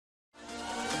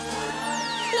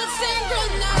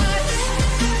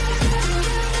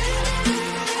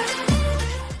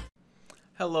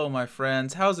Hello my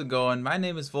friends, how's it going? My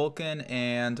name is Vulkan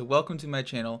and welcome to my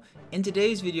channel. In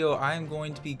today's video I am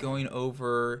going to be going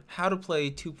over how to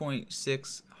play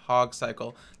 2.6 Hog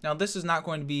cycle. Now this is not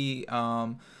going to be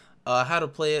how to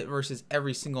play it versus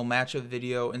every single matchup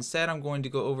video. Instead I'm going to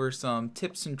go over some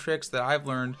tips and tricks that I've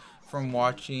learned from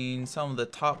watching some of the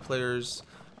top players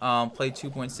play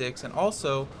 2.6 and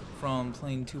also from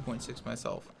playing 2.6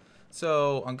 myself.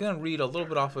 So I'm going to read a little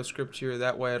bit off of script here,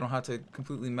 that way I don't have to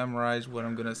completely memorize what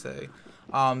I'm going to say.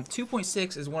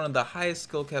 2.6 is one of the highest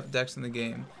skill cap decks in the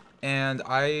game, and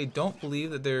I don't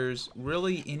believe that there's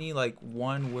really any like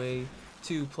one way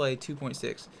to play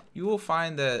 2.6. You will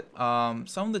find that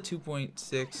some of the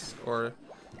 2.6, or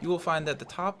you will find that the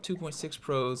top 2.6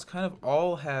 pros kind of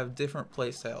all have different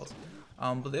play styles,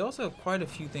 but they also have quite a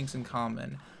few things in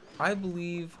common. I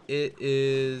believe it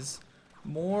is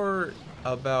more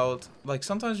about, like,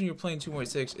 sometimes when you're playing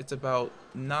 2.6 it's about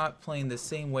not playing the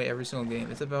same way every single game.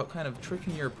 It's about kind of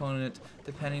tricking your opponent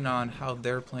depending on how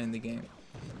they're playing the game.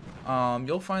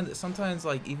 You'll find that sometimes,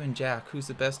 like, even Jack, who's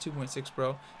the best 2.6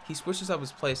 pro, he switches up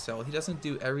his playstyle. He doesn't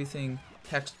do everything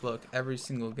textbook every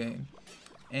single game.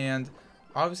 And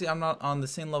obviously I'm not on the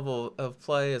same level of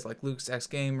play as like Luke's X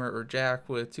Gamer or Jack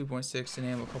with 2.6 to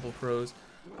name a couple pros.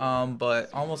 But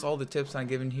almost all the tips I'm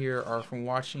giving here are from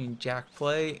watching Jack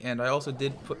play, and I also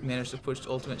did manage to push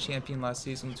to Ultimate Champion last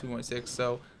season with 2.6,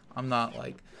 so I'm not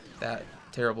like that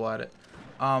terrible at it.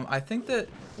 I think that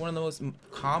one of the most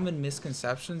common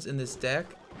misconceptions in this deck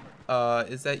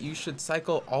is that you should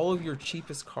cycle all of your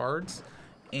cheapest cards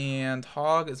and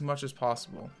hog as much as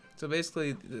possible. So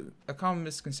basically, a common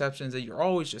misconception is that you're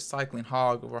always just cycling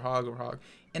hog over hog over hog,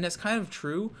 and it's kind of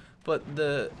true, but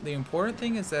the important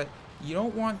thing is that you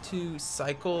don't want to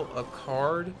cycle a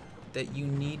card that you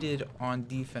needed on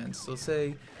defense. So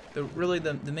say the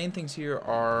main things here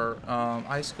are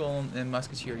Ice Golem and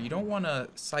Musketeer. You don't want to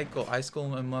cycle Ice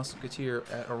Golem and Musketeer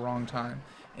at a wrong time,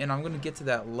 and I'm going to get to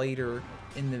that later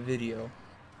in the video.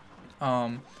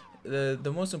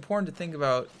 The most important thing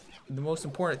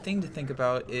to think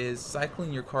about is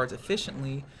cycling your cards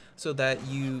efficiently so that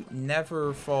you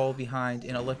never fall behind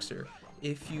in Elixir.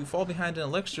 If you fall behind in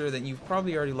Elixir, then you've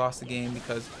probably already lost the game,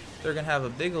 because they're going to have a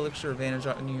big Elixir advantage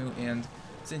on you, and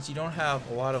since you don't have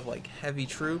a lot of like heavy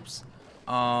troops,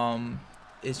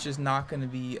 it's just not going to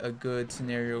be a good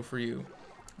scenario for you.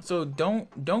 So don't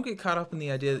get caught up in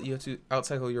the idea that you have to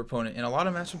outcycle your opponent. In a lot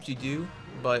of matchups you do,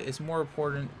 but it's more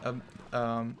important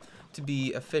to be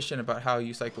efficient about how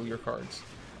you cycle your cards.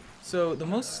 So the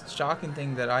most shocking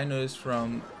thing that I noticed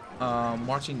from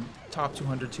watching top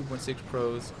 200 2.6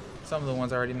 pros, some of the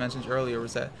ones I already mentioned earlier,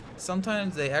 was that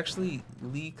sometimes they actually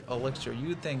leak Elixir. You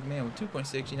would think, man, with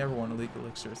 2.6 you never want to leak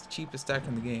Elixir. It's the cheapest deck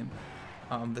in the game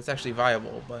that's actually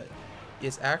viable, but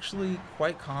it's actually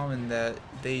quite common that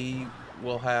they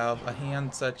will have a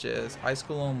hand such as Ice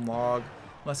Golem, Log,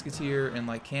 Musketeer, and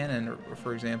like Cannon,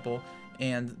 for example,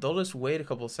 and they'll just wait a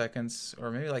couple seconds,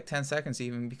 or maybe like 10 seconds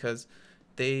even, because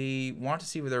they want to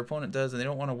see what their opponent does and they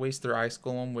don't want to waste their Ice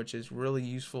Golem, which is really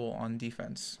useful on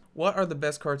defense. What are the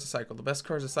best cards to cycle? The best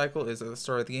cards to cycle is at the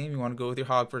start of the game. You want to go with your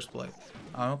Hog first play.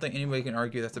 I don't think anybody can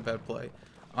argue that's a bad play.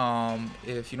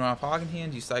 If you don't have Hog in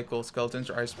hand, you cycle Skeletons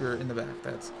or Ice Spirit in the back.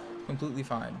 That's completely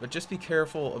fine. But just be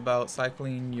careful about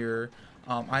cycling your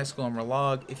Ice Golem or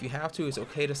Log. If you have to, it's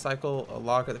okay to cycle a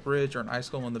Log at the bridge or an Ice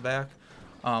Golem in the back.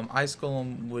 Ice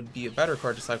Golem would be a better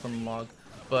card to cycle than Log,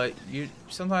 but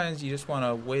sometimes you just want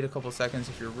to wait a couple seconds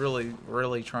if you're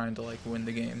really trying to like win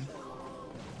the game.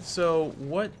 So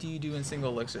what do you do in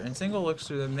single Elixir? In single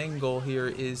Elixir, the main goal here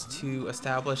is to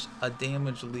establish a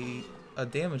damage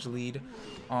lead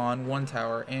on one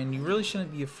tower, and you really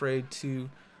shouldn't be afraid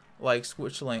to like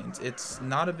switch lanes. It's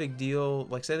not a big deal.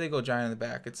 Like, say they go Giant in the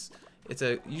back, it's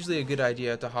usually a good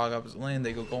idea to hog opposite lane.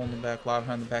 They go Gold in the back, Lava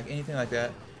Hound in the back, anything like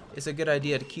that. It's a good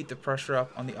idea to keep the pressure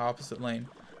up on the opposite lane.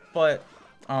 But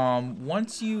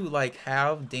once you like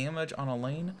have damage on a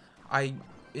lane,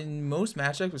 in most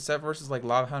matchups, except versus like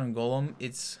Lava Hound and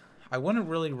Golem, I wouldn't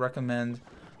really recommend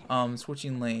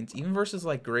switching lanes. Even versus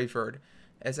like Graveyard,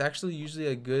 it's actually usually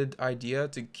a good idea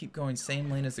to keep going same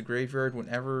lane as the Graveyard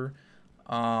whenever,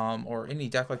 or any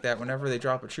deck like that, whenever they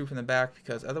drop a troop in the back,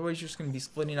 because otherwise you're just going to be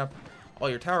splitting up all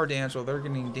your tower damage while they're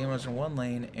getting damage in one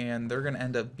lane, and they're going to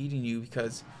end up beating you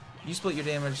because you split your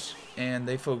damage and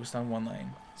they focused on one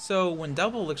lane. So when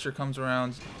double Elixir comes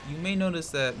around, you may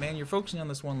notice that, man, you're focusing on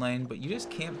this one lane, but you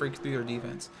just can't break through their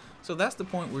defense. So that's the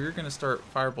point where you're going to start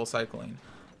Fireball cycling.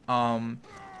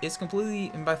 it's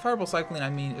completely, and by fireball cycling I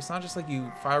mean it's not just like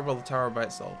you fireball the tower by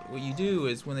itself. What you do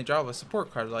is when they drop a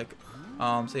support card, like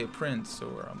say a prince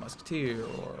or a musketeer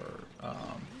or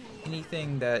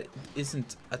anything that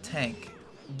isn't a tank,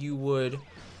 you would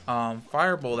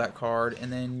fireball that card,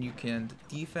 and then you can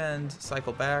defend,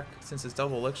 cycle back. Since it's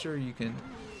double elixir, you can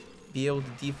be able to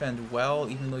defend well,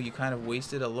 even though you kind of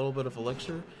wasted a little bit of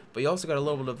elixir, but you also got a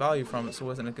little bit of value from it, so it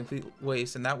wasn't a complete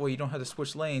waste. And that way you don't have to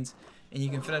switch lanes, and you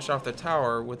can finish off the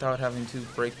tower without having to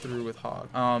break through with Hog.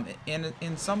 And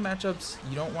in some matchups,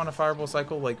 you don't want a fireball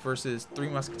cycle, like versus 3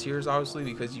 musketeers, obviously,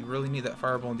 because you really need that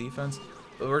fireball in defense.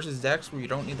 But versus decks where you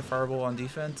don't need the fireball on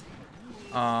defense,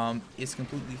 it's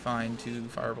completely fine to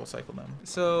fireball cycle them.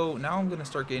 So now I'm going to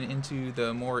start getting into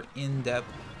the more in-depth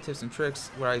tips and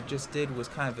tricks. What I just did was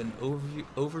kind of an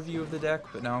overview of the deck,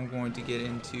 but now I'm going to get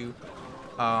into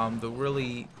the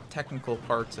really technical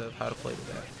parts of how to play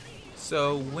the deck.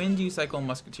 So when do you cycle a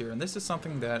musketeer? And this is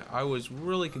something that I was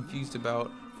really confused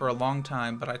about for a long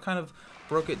time, but I kind of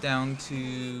broke it down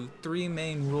to 3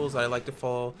 main rules that I like to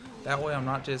follow. That way I'm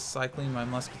not just cycling my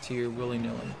musketeer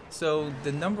willy-nilly. So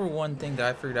the number one thing that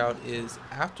I figured out is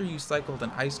after you cycled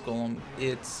an ice golem,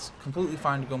 it's completely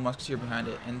fine to go musketeer behind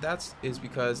it. And that is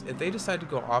because if they decide to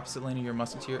go opposite lane of your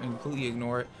musketeer and completely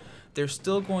ignore it, they're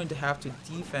still going to have to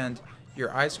defend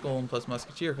your ice golem plus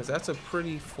musketeer, because that's a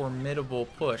pretty formidable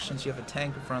push since you have a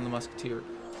tank in front of the musketeer.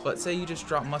 But say you just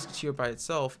drop musketeer by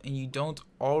itself and you don't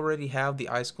already have the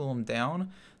ice golem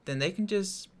down, then they can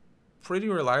just pretty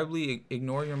reliably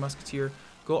ignore your musketeer,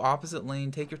 go opposite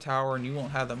lane, take your tower, and you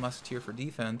won't have that musketeer for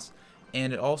defense,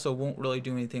 and it also won't really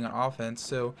do anything on offense.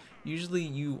 So usually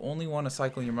you only want to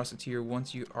cycle your musketeer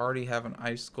once you already have an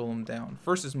ice golem down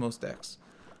versus most decks.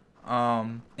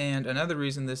 And another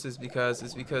reason this is because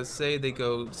say they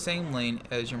go same lane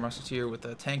as your musketeer with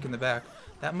a tank in the back,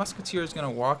 that musketeer is going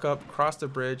to walk up, cross the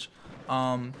bridge.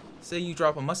 Say you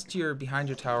drop a musketeer behind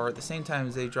your tower at the same time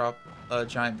as they drop a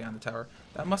giant behind the tower.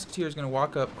 That musketeer is going to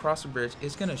walk up, cross the bridge,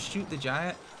 it's going to shoot the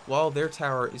giant while their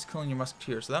tower is killing your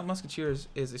musketeer. So that musketeer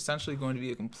is essentially going to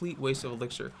be a complete waste of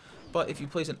elixir. But if you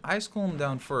place an ice golem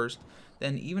down first,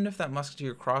 then even if that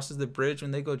musketeer crosses the bridge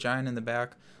when they go giant in the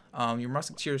back, your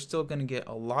musketeer is still going to get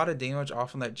a lot of damage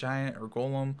off of that giant or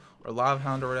golem or lava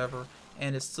hound or whatever,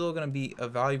 and it's still going to be a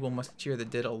valuable musketeer that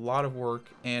did a lot of work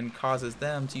and causes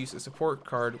them to use a support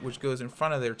card which goes in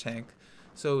front of their tank.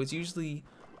 So it's usually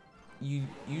you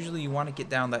want to get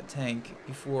down that tank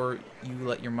before you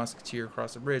let your musketeer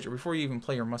cross the bridge, or before you even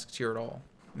play your musketeer at all.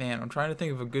 Man, I'm trying to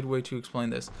think of a good way to explain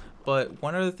this, but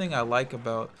one other thing I like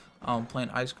about playing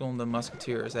ice golem the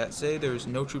musketeer is that say there's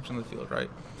no troops on the field, right?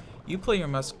 You play your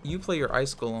ice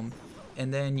golem,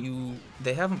 and then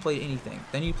they haven't played anything.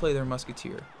 Then you play their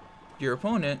musketeer. Your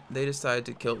opponent, they decide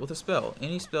to kill it with a spell.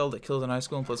 Any spell that kills an ice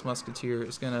golem plus musketeer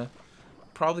is gonna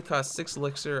probably cost 6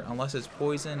 elixir unless it's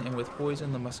poison, and with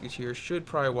poison the musketeer should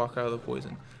probably walk out of the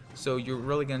poison. So you're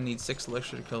really gonna need 6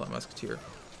 elixir to kill that musketeer.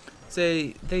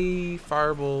 Say they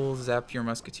fireball zap your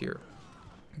musketeer,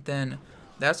 then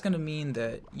that's gonna mean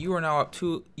that you are now up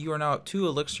 2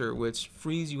 elixir, which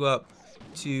frees you up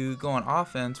to go on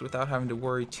offense without having to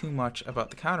worry too much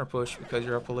about the counter push because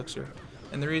you're up elixir.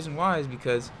 And the reason why is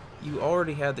because you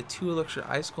already had the 2 elixir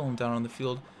ice golem down on the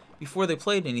field before they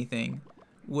played anything,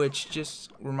 which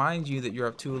just reminds you that you're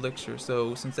up 2 elixir.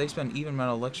 So since they spend even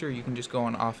amount of elixir, you can just go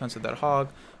on offense with that hog,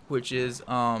 which is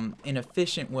an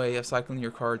efficient way of cycling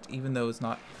your cards, even though it's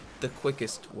not the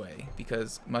quickest way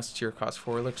because musketeer costs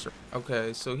 4 elixir.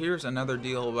 Okay, so here's another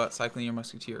deal about cycling your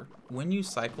musketeer. When you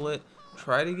cycle it,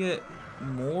 try to get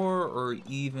more or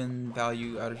even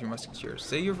value out of your musketeer.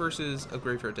 Say you're versus a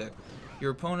graveyard deck.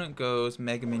 Your opponent goes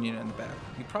mega minion in the back.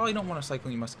 You probably don't want to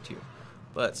cycle your musketeer.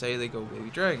 But say they go baby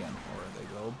dragon or they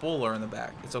go bowler in the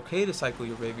back. It's okay to cycle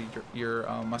your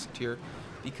musketeer,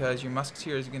 because your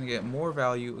musketeer is going to get more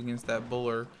value against that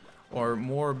bowler, or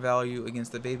more value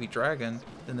against the baby dragon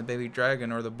than the baby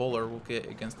dragon or the bowler will get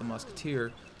against the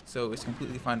musketeer. So it's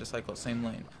completely fine to cycle the same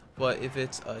lane. But if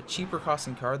it's a cheaper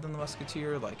costing card than the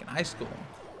musketeer, like an ice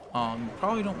golem, you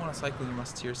probably don't want to cycle your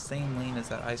musketeer same lane as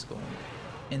that ice golem.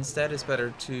 Instead, it's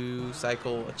better to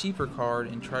cycle a cheaper card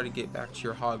and try to get back to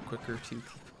your hog quicker to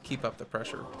keep up the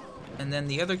pressure. And then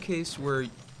the other case where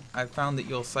I found that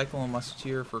you'll cycle a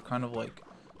musketeer for kind of like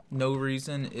no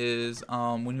reason is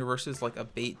when you're versus like a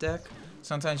bait deck.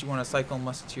 Sometimes you want to cycle a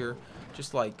musketeer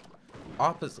just like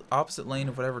opposite lane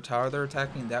of whatever tower they're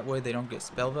attacking. That way they don't get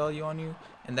spell value on you,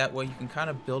 and that way you can kind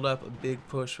of build up a big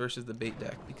push versus the bait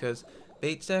deck, because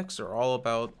bait decks are all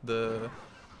about the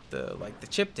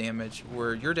chip damage,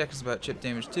 where your deck is about chip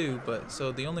damage too. But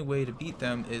so the only way to beat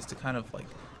them is to kind of like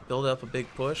build up a big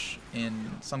push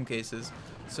in some cases.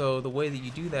 So the way that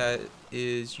you do that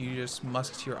is you just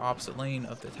musketeer opposite lane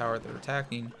of the tower they're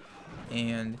attacking,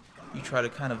 and you try to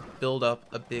kind of build up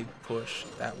a big push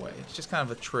that way. It's just kind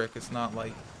of a trick. It's not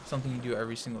like something you do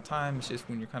every single time. It's just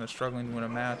when you're kind of struggling to win a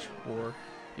match, or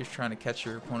you're trying to catch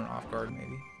your opponent off guard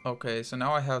maybe. Okay, so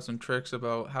now I have some tricks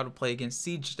about how to play against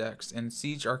siege decks, and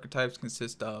siege archetypes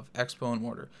consist of Expo and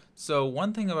Mortar. So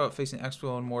one thing about facing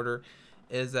Expo and Mortar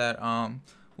is that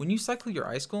when you cycle your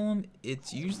Ice Golem,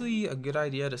 it's usually a good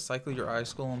idea to cycle your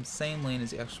Ice Golem same lane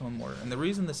as the Expo and Mortar. And the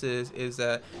reason this is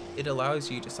that it allows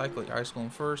you to cycle your Ice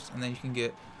Golem first, and then you can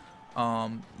get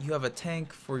you have a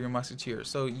tank for your Musketeer.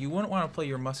 So you wouldn't want to play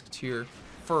your Musketeer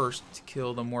first to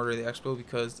kill the Mortar of the Expo,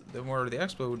 because the Mortar of the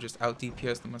Expo would just out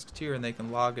DPS the Musketeer and they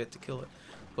can log it to kill it.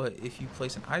 But if you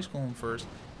place an Ice Golem first,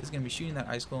 it's going to be shooting that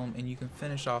Ice Golem, and you can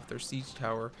finish off their siege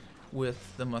tower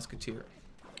with the Musketeer.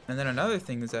 And then another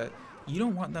thing is that you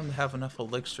don't want them to have enough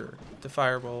elixir to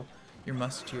fireball your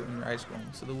Musketeer and your Ice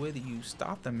Golem. So the way that you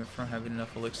stop them from having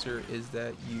enough elixir is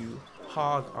that you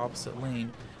hog opposite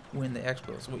lane when they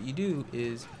expo. So what you do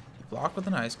is you block with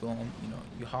an Ice Golem,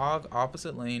 you hog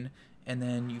opposite lane, and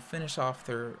then you finish off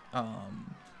their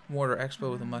Mortar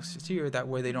Expo with a Musketeer. That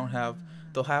way they don't have,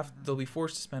 they'll be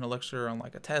forced to spend elixir on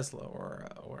like a Tesla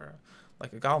or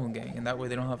like a Goblin Gang, and that way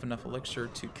they don't have enough elixir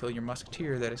to kill your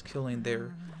Musketeer that is killing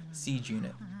their siege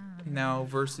unit. Now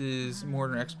versus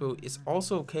Mortar and Expo, it's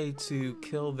also okay to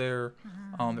kill their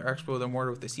Expo, their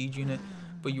Mortar with the siege unit,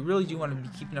 but you really do want to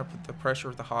be keeping up with the pressure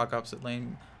of the hog opposite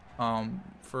lane.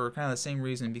 For kind of the same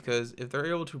reason, because if they're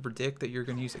able to predict that you're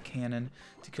going to use a cannon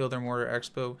to kill their Mortar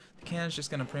Expo, the cannon's just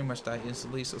going to pretty much die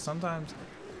instantly. So sometimes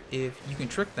if you can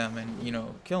trick them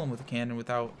and kill them with a cannon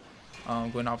without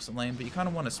going opposite lane, but you kind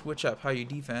of want to switch up how you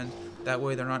defend, that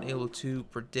way they're not able to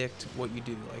predict what you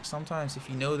do. Like sometimes if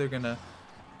you know they're going to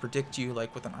predict you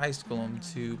like with an Ice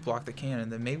Golem to block the cannon,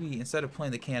 then maybe instead of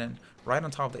playing the cannon right on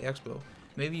top of the Expo,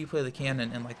 maybe you play the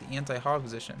cannon in like the anti-hog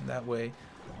position. That way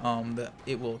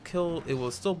it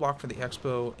will still block for the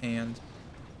Expo, and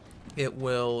it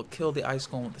will kill the Ice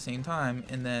Golem at the same time,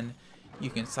 and then you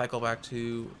can cycle back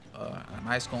to an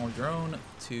Ice Golem of your own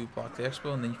to block the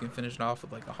Expo, and then you can finish it off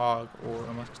with like a Hog or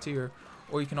a Musketeer,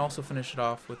 or you can also finish it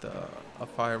off with a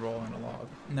Fireball and a Log.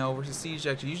 Now versus Siege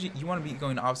decks, usually you want to be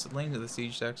going to opposite lanes of the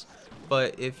Siege decks,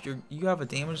 but if you have a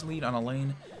damage lead on a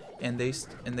lane and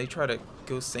they try to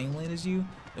go same lane as you,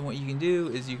 then what you can do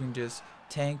is you can just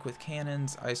tank with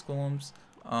cannons, Ice Golems,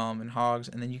 and Hogs,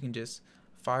 and then you can just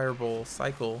Fireball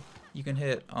cycle. You can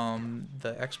hit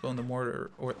the Expo and the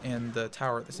Mortar and the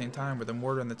tower at the same time, or the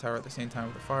Mortar and the tower at the same time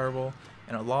with a Fireball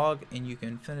and a Log, and you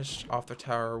can finish off the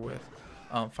tower with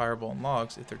Fireball and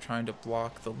Logs if they're trying to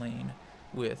block the lane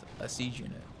with a siege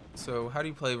unit. So how do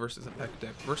you play versus a P.E.K.K.A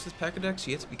deck? Versus P.E.K.K.A decks,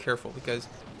 you have to be careful, because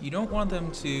you don't want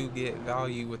them to get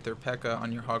value with their P.E.K.K.A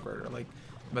on your Hog Rider. Like,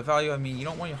 by value I mean you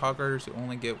don't want your Hog Riders to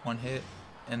only get one hit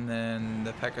and then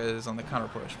the P.E.K.K.A is on the counter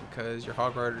push, because your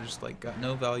Hog Riders like got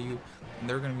no value, and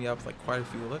they're going to be up like quite a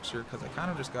few elixir, because I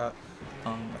kind of just got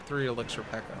a 3 elixir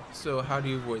P.E.K.K.A. So how do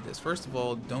you avoid this? First of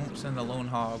all, don't send a lone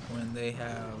hog when they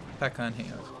have P.E.K.K.A in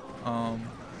hand.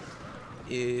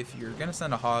 If you're going to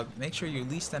send a hog, make sure you at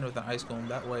least send it with an Ice Golem.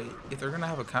 That way, if they're going to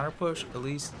have a counter push, at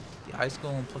least the Ice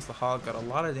Golem plus the hog got a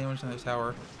lot of damage on their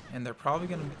tower, and they're probably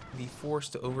going to be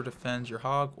forced to over defend your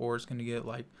hog, or it's going to get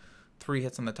like 3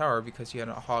 hits on the tower because you had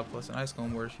a hog plus an Ice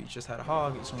Golem, whereas if you just had a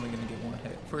hog, it's only going to get 1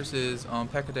 hit. Versus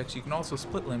P.E.K.K.A decks, you can also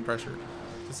split lane pressure.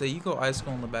 So say you go Ice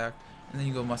Golem in the back, and then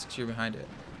you go Musketeer behind it.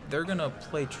 They're going to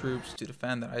play troops to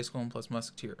defend that Ice Golem plus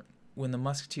Musketeer. When the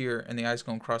Musketeer and the Ice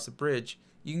Golem cross the bridge,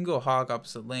 you can go hog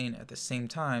opposite lane at the same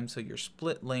time, so you're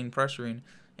split lane pressuring,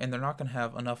 and they're not going to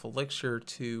have enough elixir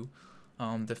to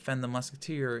defend the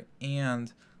Musketeer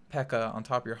and P.E.K.K.A on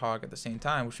top of your hog at the same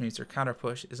time, which means their counter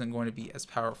push isn't going to be as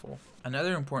powerful.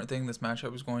 Another important thing in this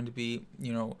matchup is going to be,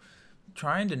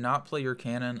 trying to not play your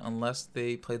cannon unless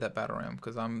they play that battle ram,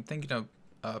 because I'm thinking of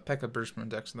P.E.K.K.A Burstman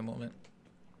decks at the moment.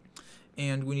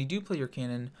 And when you do play your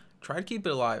cannon, try to keep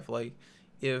it alive. Like,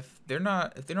 if they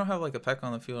don't have like a P.E.K.K.A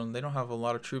on the field and they don't have a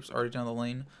lot of troops already down the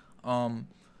lane,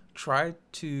 try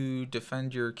to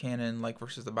defend your cannon like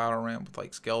versus the battle ram with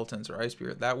like skeletons or ice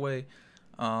spirit. That way,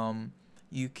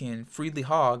 you can freely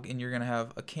hog, and you're gonna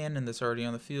have a cannon that's already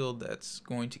on the field that's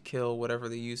going to kill whatever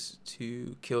they use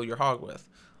to kill your hog with.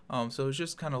 So it's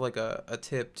just kind of like a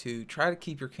tip to try to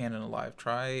keep your cannon alive.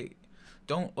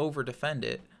 Don't over defend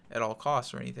it at all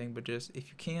costs or anything, but just if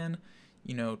you can,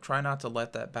 try not to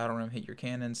let that battle ram hit your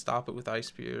cannon. Stop it with ice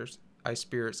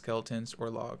spirit, skeletons, or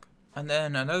log. And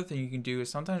then another thing you can do is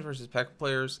sometimes versus P.E.K.K.A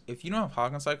players, if you don't have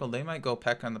Hog on cycle, they might go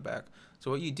P.E.K.K.A on the back. So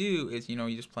what you do is,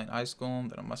 you just play an Ice Golem,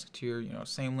 then a Musketeer,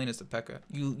 same lane as the P.E.K.K.A.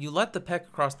 You let the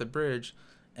P.E.K.K.A cross the bridge,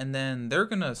 and then they're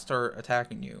gonna start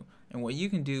attacking you. And what you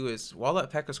can do is, while that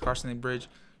P.E.K.K.A is crossing the bridge,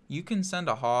 you can send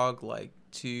a Hog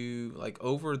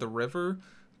over the river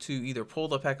to either pull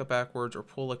the P.E.K.K.A backwards or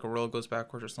pull like a royal goes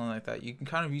backwards or something like that. You can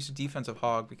kind of use a defensive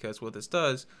Hog, because what this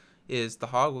does is the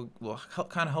Hog will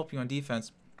kind of help you on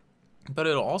defense, but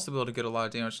it'll also be able to get a lot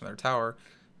of damage from their tower,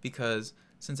 because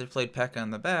since they played P.E.K.K.A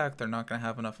in the back, they're not going to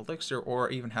have enough elixir or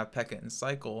even have P.E.K.K.A in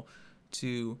cycle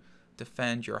to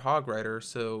defend your Hog Rider.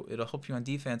 So it'll help you on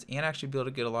defense and actually be able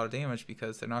to get a lot of damage,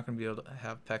 because they're not going to be able to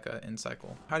have P.E.K.K.A in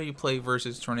cycle. How do you play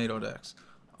versus tornado decks?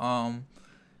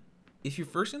 If you're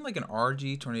first in like an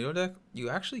RG tornado deck, you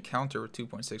actually counter with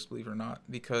 2.6, believe it or not,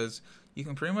 because you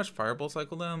can pretty much fireball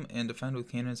cycle them and defend with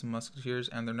cannons and musketeers,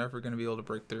 and they're never going to be able to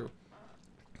break through.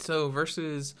 So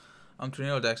versus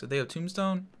tornado decks, if they have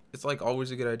Tombstone, it's like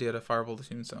always a good idea to fireball the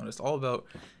Tombstone. It's all about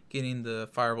getting the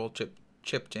fireball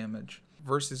chip damage.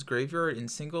 Versus Graveyard, in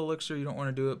single elixir you don't want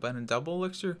to do it, but in double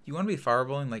elixir you want to be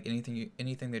fireballing like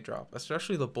anything they drop,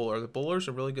 especially the bowler. The bowler is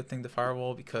a really good thing to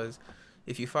fireball, because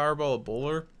if you fireball a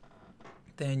bowler,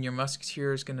 then your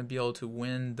musketeer is going to be able to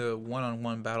win the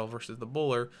one-on-one battle versus the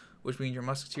bowler, which means your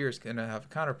musketeer is going to have a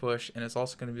counter push, and it's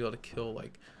also going to be able to kill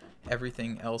like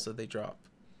everything else that they drop.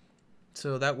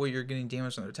 So that way you're getting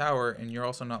damage on their tower, and you're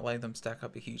also not letting them stack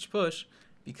up a huge push,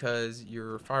 because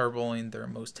you're fireballing their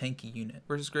most tanky unit.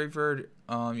 Versus Graveyard,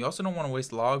 you also don't want to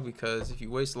waste log, because if you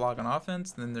waste log on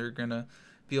offense, then they're going to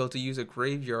be able to use a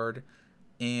Graveyard,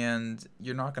 and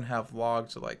you're not going to have log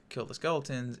to like kill the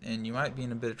skeletons, and you might be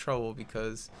in a bit of trouble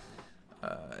because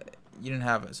you didn't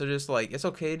have it. So just like, it's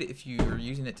okay if you're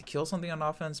using it to kill something on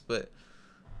offense, but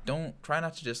try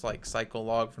not to just like cycle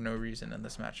log for no reason in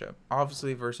this matchup.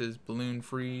 Obviously versus Balloon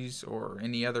Freeze or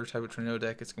any other type of tornado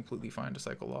deck, it's completely fine to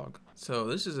cycle log. So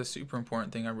this is a super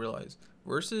important thing I realized.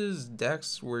 Versus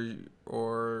decks where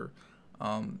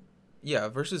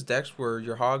versus decks where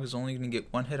your Hog is only going to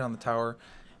get one hit on the tower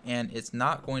and it's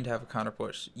not going to have a counter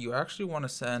push, you actually want to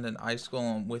send an Ice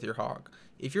Golem with your Hog.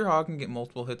 If your Hog can get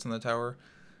multiple hits on the tower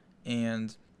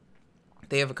and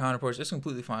they have a counter push, it's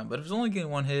completely fine. But if it's only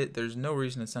getting one hit, there's no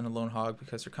reason to send a lone Hog,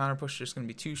 because their counter push is just going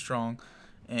to be too strong,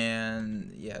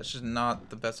 and yeah, it's just not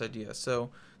the best idea. So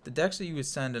the decks that you would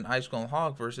send an Ice Golem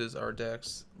Hog versus are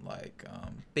decks like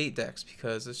bait decks,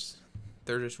 because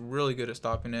they're just really good at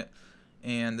stopping it,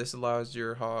 and this allows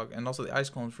your Hog, and also the Ice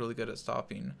Golem is really good at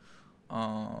stopping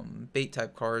bait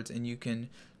type cards, and you can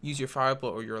use your Fireball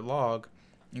or your Log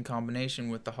in combination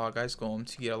with the Hog Ice Golem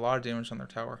to get a lot of damage on their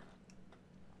tower.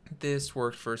 This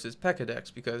works versus P.E.K.K.A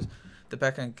decks, because the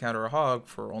P.E.K.K.A can counter a Hog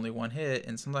for only one hit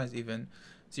and sometimes even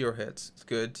 0 hits. It's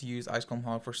good to use Ice Golem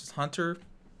Hog versus Hunter,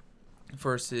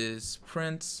 versus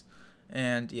Prince,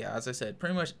 and yeah, as I said,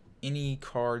 pretty much any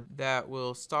card that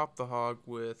will stop the Hog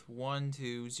with 1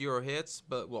 to 0 hits,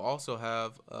 but will also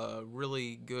have a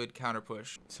really good counter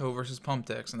push. So versus pump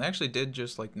decks, and they actually did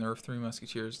just like nerf 3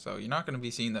 musketeers, so you're not going to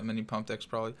be seeing that many pump decks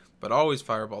probably, but always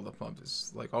fireball the pump.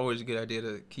 Is like always a good idea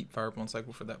to keep fireball in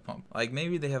cycle for that pump. Like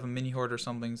maybe they have a mini horde or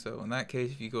something, so in that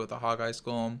case, if you go with the Hog Ice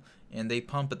Golem and they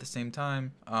pump at the same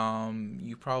time,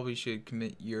 you probably should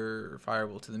commit your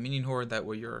fireball to the minion horde. That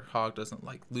way your Hog doesn't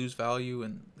like lose value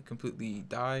and completely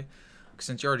die,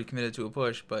 since you're already committed to a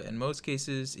push. But in most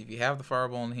cases, if you have the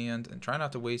fireball in hand, and try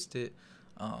not to waste it,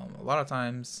 a lot of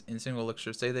times in single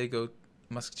elixir, say they go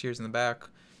musketeers in the back,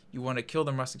 you want to kill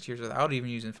their musketeers without even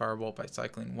using fireball by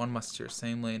cycling one musketeer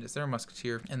same lane as their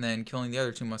musketeer, and then killing the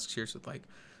other 2 musketeers with like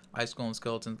Ice Golem,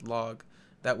 Skeletons, Log.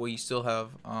 That way you still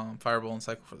have fireball and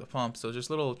cycle for the pump. So just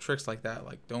little tricks like that,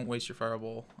 like don't waste your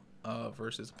fireball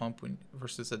versus pump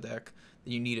versus a deck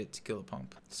that you need it to kill a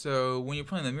pump. So when you're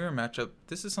playing the mirror matchup,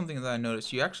 this is something that I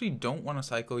noticed. You actually don't want to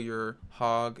cycle your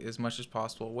Hog as much as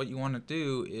possible. What you want to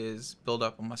do is build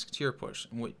up a musketeer push.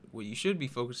 And what you should be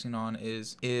focusing on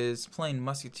is playing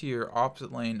musketeer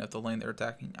opposite lane of the lane they're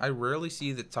attacking. I rarely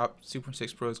see the top Super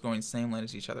 6 pros going same lane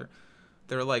as each other.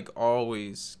 They're like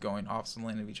always going opposite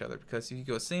lane of each other, because if you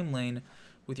go same lane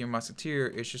with your musketeer,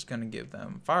 it's just going to give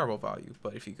them fireball value.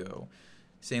 But if you go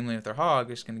same lane with their Hog,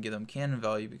 it's going to give them cannon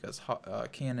value, because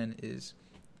cannon is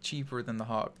cheaper than the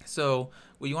Hog. So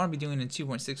what you want to be doing in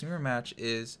 2.6 mirror match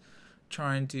is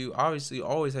trying to obviously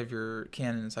always have your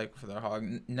cannon in cycle for their Hog.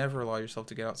 Never allow yourself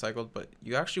to get out cycled, but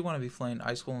you actually want to be playing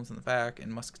Ice Golems in the back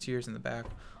and musketeers in the back,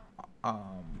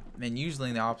 and usually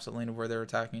in the opposite lane of where they're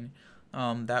attacking.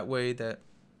 That way that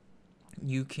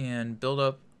you can build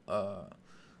up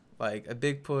like a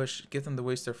big push, get them to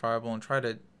waste their fireball, and try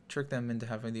to trick them into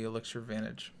having the elixir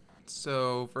advantage.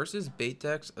 So versus bait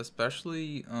decks,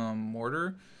 especially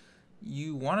mortar,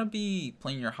 you want to be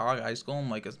playing your hog ice golem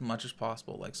like as much as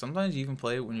possible. Like sometimes you even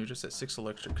play it when you're just at 6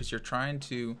 elixir because you're trying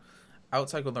to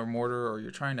outcycle their mortar, or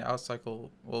you're trying to outcycle.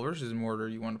 Well, versus mortar,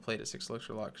 you want to play it at 6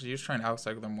 elixir a lot because you're just trying to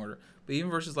outcycle their mortar. But even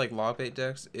versus like log bait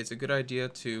decks, it's a good idea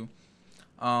to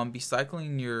be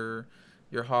cycling your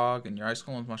hog and your ice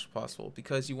golem as much as possible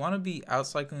because you want to be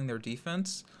outcycling their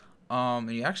defense. And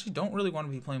you actually don't really want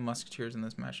to be playing musketeers in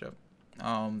this matchup.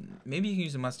 Maybe you can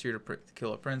use a musketeer to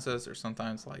kill a princess, or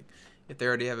sometimes like if they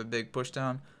already have a big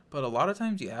pushdown. But a lot of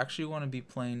times you actually want to be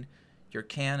playing your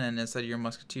cannon instead of your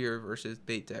musketeer versus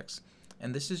bait decks.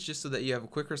 And this is just so that you have a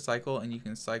quicker cycle and you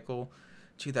can cycle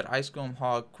to that ice golem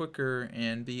hog quicker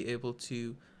and be able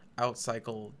to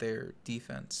outcycle their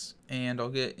defense. And I'll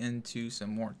get into some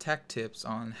more tech tips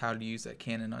on how to use that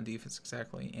cannon on defense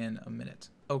exactly in a minute.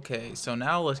 Okay, so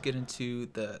now let's get into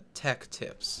the tech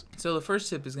tips. So the first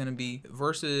tip is going to be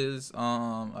versus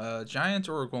a giant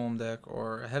or a golem deck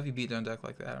or a heavy beatdown deck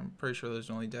like that. I'm pretty sure those are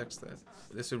the only decks that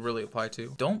this would really apply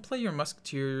to. Don't play your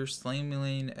musketeer slay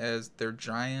lane as their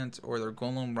giant or their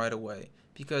golem right away.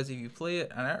 Because if you play it,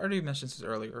 and I already mentioned this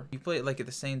earlier, you play it like at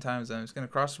the same time as them, it's going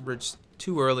to cross the bridge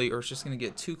too early, or it's just going to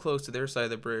get too close to their side of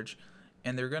the bridge,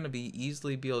 and they're going to be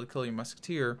easily be able to kill your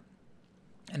musketeer,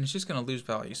 and it's just going to lose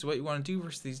value. So what you want to do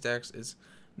versus these decks is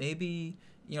maybe,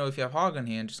 you know, if you have hog in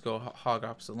hand, just go hog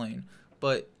opposite lane.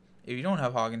 But if you don't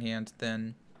have hog in hand,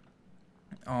 then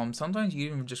sometimes you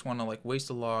even just want to like waste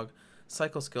a log,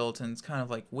 cycle skeletons, kind of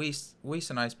like waste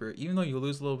an ice spirit, even though you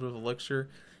lose a little bit of elixir.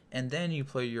 And then you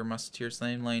play your musketeer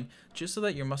slaying lane just so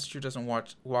that your musketeer doesn't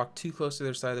walk too close to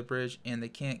their side of the bridge and they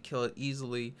can't kill it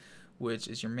easily, which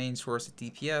is your main source of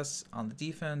DPS on the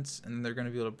defense, and then they're going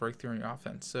to be able to break through on your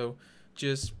offense. So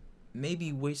just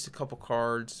maybe waste a couple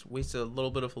cards, waste a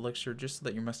little bit of elixir just so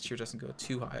that your musketeer doesn't go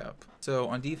too high up. So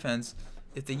on defense,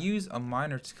 if they use a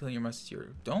miner to kill your musketeer,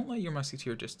 don't let your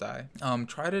musketeer just die.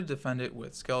 Try to defend it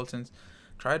with skeletons,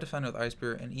 try to defend it with ice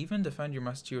spirit, and even defend your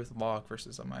musketeer with log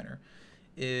versus a miner.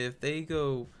 If they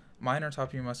go miner on top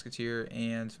of your musketeer,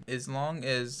 and as long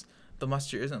as the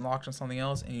musketeer isn't locked on something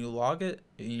else and you log it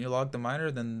and you log the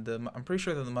miner, then I'm pretty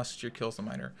sure that the musketeer kills the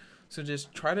miner. So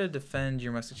just try to defend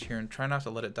your musketeer and try not to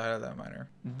let it die to that miner.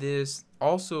 This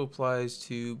also applies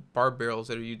to barb barrels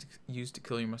that are used to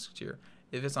kill your musketeer.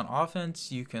 If it's on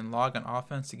offense, you can log on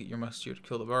offense to get your musketeer to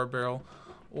kill the barb barrel.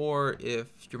 Or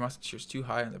if your musketeer is too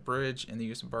high on the bridge and they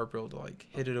use a barb barrel to like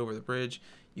hit it over the bridge,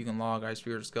 you can log ice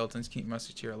spirit or skeletons, keep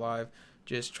musketeer alive.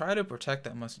 Just try to protect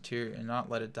that musketeer and not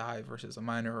let it die versus a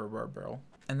miner or a barb barrel.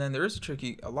 And then there is a trick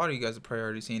a lot of you guys have probably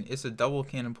already seen. It's a double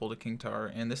cannon pull to King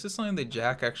Tower, and this is something that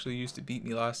Jack actually used to beat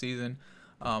me last season.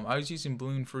 I was using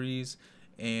balloon freeze,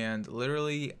 and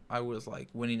literally I was like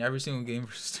winning every single game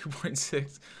versus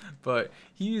 2.6. But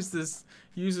he used this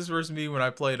versus me when I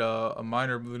played a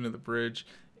miner balloon at the bridge,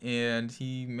 and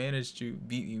he managed to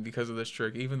beat me because of this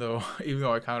trick, even though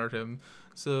I countered him.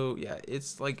 So yeah,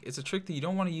 it's a trick that you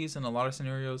don't want to use in a lot of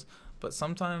scenarios, but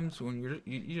sometimes when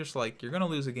you're just like, you're gonna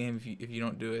lose a game if you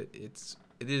don't do it.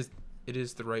 It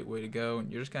is the right way to go,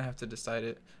 and you're just gonna have to decide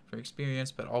it from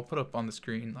experience. But I'll put up on the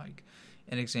screen like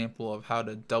an example of how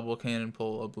to double cannon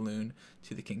pull a balloon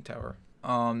to the King Tower.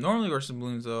 Normally versus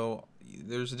balloons though,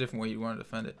 there's a different way you want to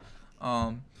defend it.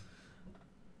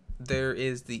 There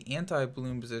is the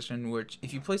anti-balloon position, which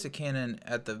if you place a cannon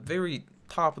at the very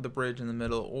top of the bridge in the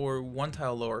middle or one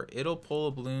tile lower, it'll pull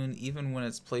a balloon even when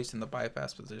it's placed in the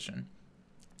bypass position.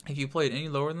 If you play it any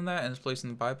lower than that and it's placed in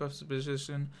the bypass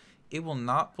position, it will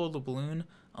not pull the balloon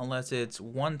unless it's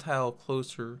one tile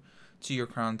closer to your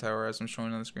crown tower, as I'm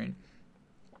showing on the screen.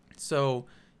 So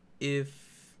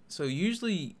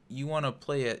usually you want to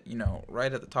play it,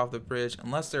 right at the top of the bridge,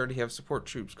 unless they already have support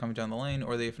troops coming down the lane,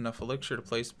 or they have enough elixir to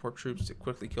play support troops to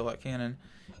quickly kill that cannon.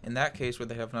 In that case, where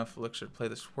they have enough elixir to play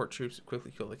the support troops to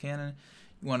quickly kill the cannon,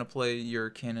 you want to play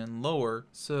your cannon lower.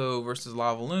 So versus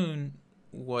Lava Loon,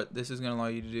 what this is going to allow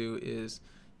you to do is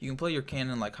you can play your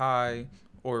cannon like high,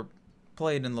 or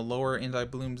play it in the lower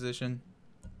anti-balloon position.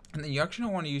 And then you actually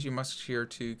don't want to use your musketeer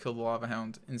to kill the lava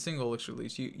hound in single elixir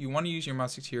release. You want to use your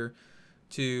musketeer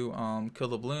to kill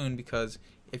the balloon, because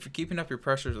if you're keeping up your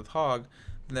pressures with hog,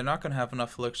 then they're not going to have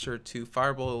enough elixir to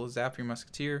fireball zap your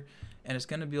musketeer, and it's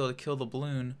going to be able to kill the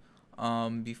balloon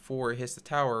before it hits the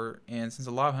tower. And since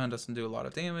the lava hound doesn't do a lot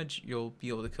of damage, you'll be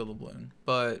able to kill the balloon.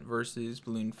 But versus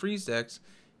balloon freeze decks,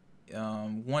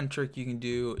 one trick you can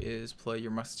do is play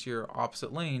your musketeer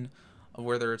opposite lane of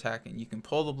where they're attacking. You can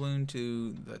pull the balloon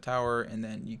to the tower, and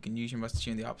then you can use your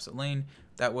musketeer in the opposite lane.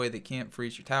 That way they can't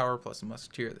freeze your tower plus a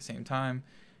musketeer at the same time,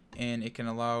 and it can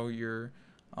allow your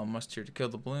musketeer to kill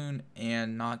the balloon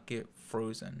and not get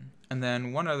frozen. And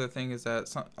then one other thing is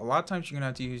that a lot of times you're gonna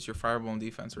have to use your fireball in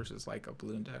defense versus like a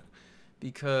balloon deck,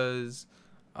 because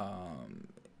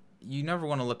you never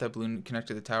want to let that balloon connect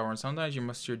to the tower, and sometimes your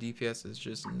musketeer DPS is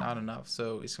just not enough.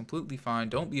 So it's completely fine.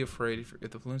 Don't be afraid if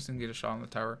the balloon's gonna get a shot on the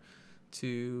tower to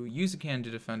use a cannon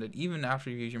to defend it, even after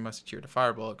you use your musketeer to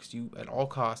fireball it, because you at all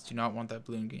costs do not want that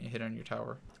balloon getting hit on your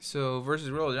tower. So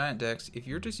versus Royal Giant decks, if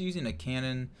you're just using a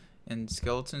cannon and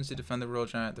skeletons to defend the Royal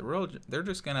Giant, they're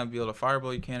just gonna be able to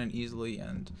fireball your cannon easily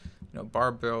and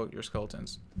barb barrel your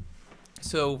skeletons.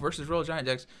 So versus Royal Giant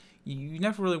decks, you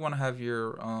never really want to have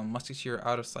your musketeer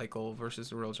out of cycle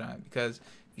versus the Royal Giant, because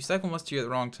if you cycle musketeer at the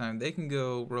wrong time, they can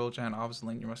go Royal Giant opposite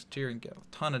lane your musketeer and get a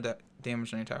ton of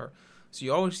damage on your tower. So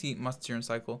you always keep musketeer in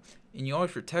cycle, and you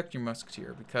always protect your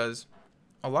musketeer, because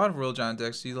a lot of Royal Giant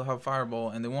decks, they'll have fireball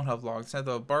and they won't have logs. Instead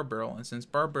they'll have barb barrel, and since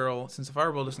a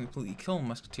fireball doesn't completely kill a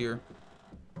musketeer,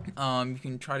 you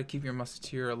can try to keep your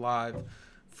musketeer alive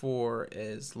for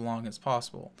as long as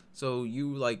possible. So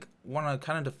you want to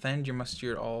kind of defend your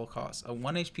musketeer at all costs. A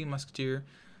 1 HP musketeer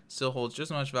still holds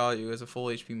just as much value as a full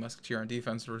HP musketeer on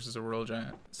defense versus a Royal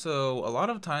Giant. So a lot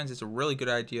of times it's a really good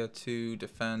idea to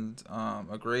defend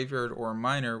a graveyard or a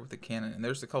miner with a cannon, and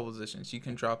there's a couple positions. You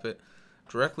can drop it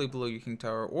directly below your king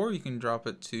tower, or you can drop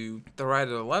it to the right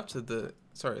or the left of the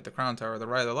crown tower, the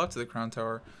right or the left of the crown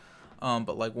tower,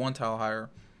 but like one tile higher.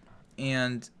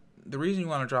 And the reason you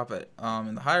want to drop it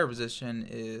in the higher position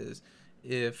is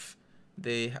if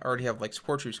they already have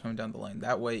support troops coming down the lane.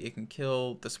 That way it can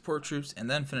kill the support troops and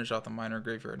then finish off the miner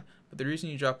graveyard. But the reason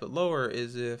you drop it lower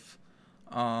is if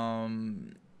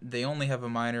they only have a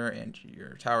miner and your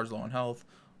tower's low on health,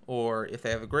 or if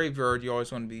they have a graveyard, you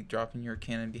always want to be dropping your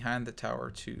cannon behind the tower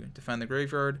to defend the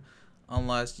graveyard,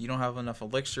 unless you don't have enough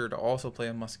elixir to also play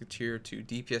a musketeer to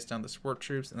DPS down the support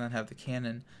troops and then have the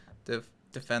cannon to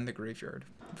defend the graveyard.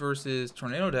 Versus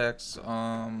tornado decks,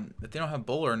 if they don't have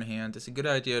bowler in hand, it's a good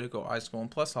idea to go Ice Golem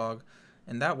plus Hog,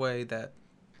 and that way that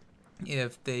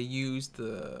if they use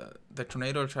the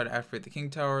tornado to try to activate the king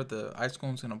tower, the Ice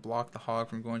Golem's going to block the Hog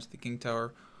from going to the king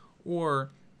tower. Or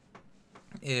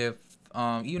if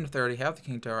even if they already have the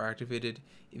king tower activated,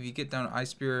 if you get down an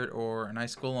Ice Spirit or an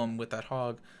Ice Golem with that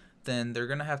Hog, then they're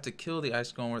going to have to kill the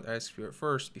Ice Golem or the Ice Spirit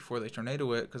first before they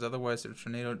tornado it, because otherwise the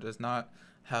tornado does not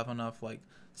have enough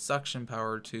suction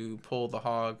power to pull the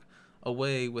Hog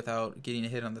away without getting a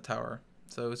hit on the tower.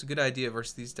 So it's a good idea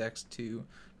versus these decks to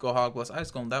go Hog plus Ice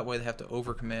Golem. That way they have to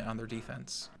overcommit on their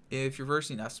defense. If you're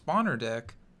versing a spawner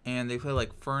deck and they play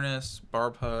Furnace,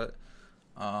 Barb Hut,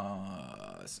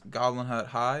 Goblin Hut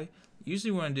high,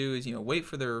 usually what you want to do is wait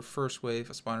for their first wave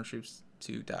of spawner troops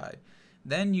to die.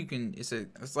 Then you can, it's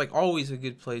always a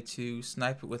good play to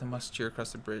snipe it with a musketeer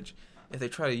across the bridge. If they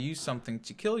try to use something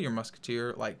to kill your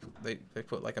musketeer, they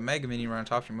put a mega minion right on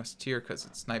top of your musketeer because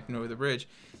it's sniping over the bridge,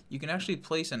 you can actually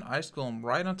place an Ice Golem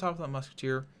right on top of that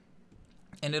musketeer,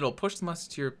 and it'll push the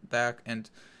musketeer back, and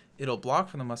it'll block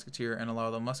from the musketeer and allow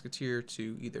the musketeer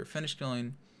to either finish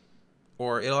killing,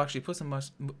 or it'll actually push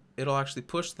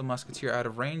the musketeer out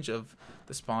of range of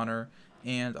the spawner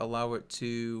and allow it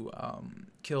to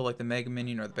kill the mega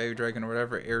minion or the baby dragon or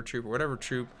whatever air troop or whatever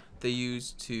troop they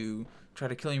use to try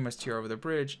to kill your musketeer over the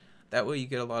bridge. That way you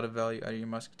get a lot of value out of your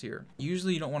musketeer.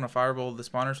 Usually you don't want to fireball the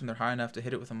spawners when they're high enough to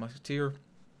hit it with a musketeer.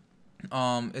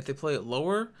 If they play it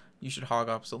lower, you should hog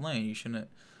opposite lane. You shouldn't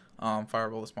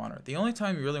fireball the spawner. The only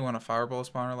time you really want to fireball a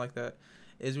spawner like that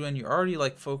is when you're already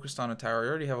focused on a tower, you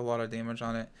already have a lot of damage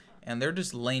on it, and they're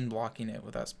just lane blocking it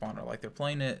with that spawner. They're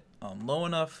playing it low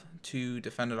enough to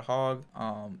defend a hog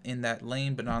in that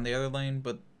lane but not on the other lane,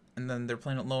 and then they're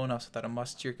playing it low enough so that a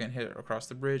musketeer can hit it across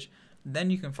the bridge.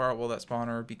 Then you can fireball that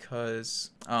spawner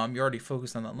because you're already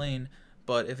focused on that lane.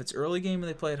 But if it's early game and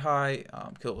they play it high,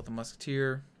 kill it with a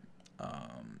musketeer.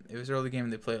 If it's early game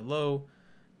and they play it low,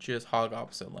 just hog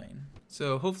opposite lane.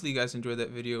 So hopefully you guys enjoyed that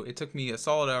video. It took me a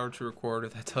solid hour to record.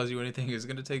 If that tells you anything, it's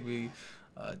going to take me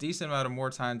a decent amount of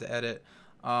more time to edit.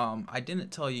 I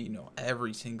didn't tell you,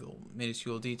 every single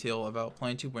minuscule detail about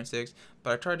playing 2.6,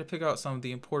 but I tried to pick out some of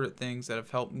the important things that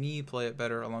have helped me play it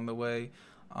better along the way,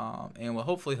 and will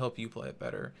hopefully help you play it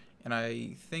better. And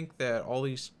I think that all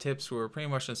these tips were pretty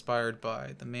much inspired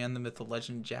by the man, the myth, the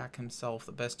legend, Jack himself,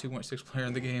 the best 2.6 player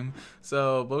in the game.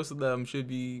 So most of them should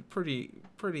be pretty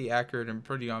accurate and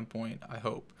pretty on point, I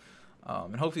hope.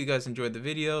 And hopefully you guys enjoyed the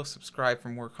video. Subscribe for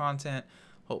more content.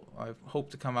 I hope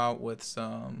to come out with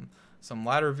some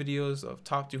ladder videos of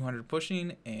top 200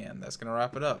 pushing, and that's gonna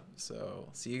wrap it up. So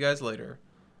see you guys later.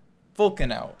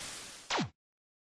 Vulkan out.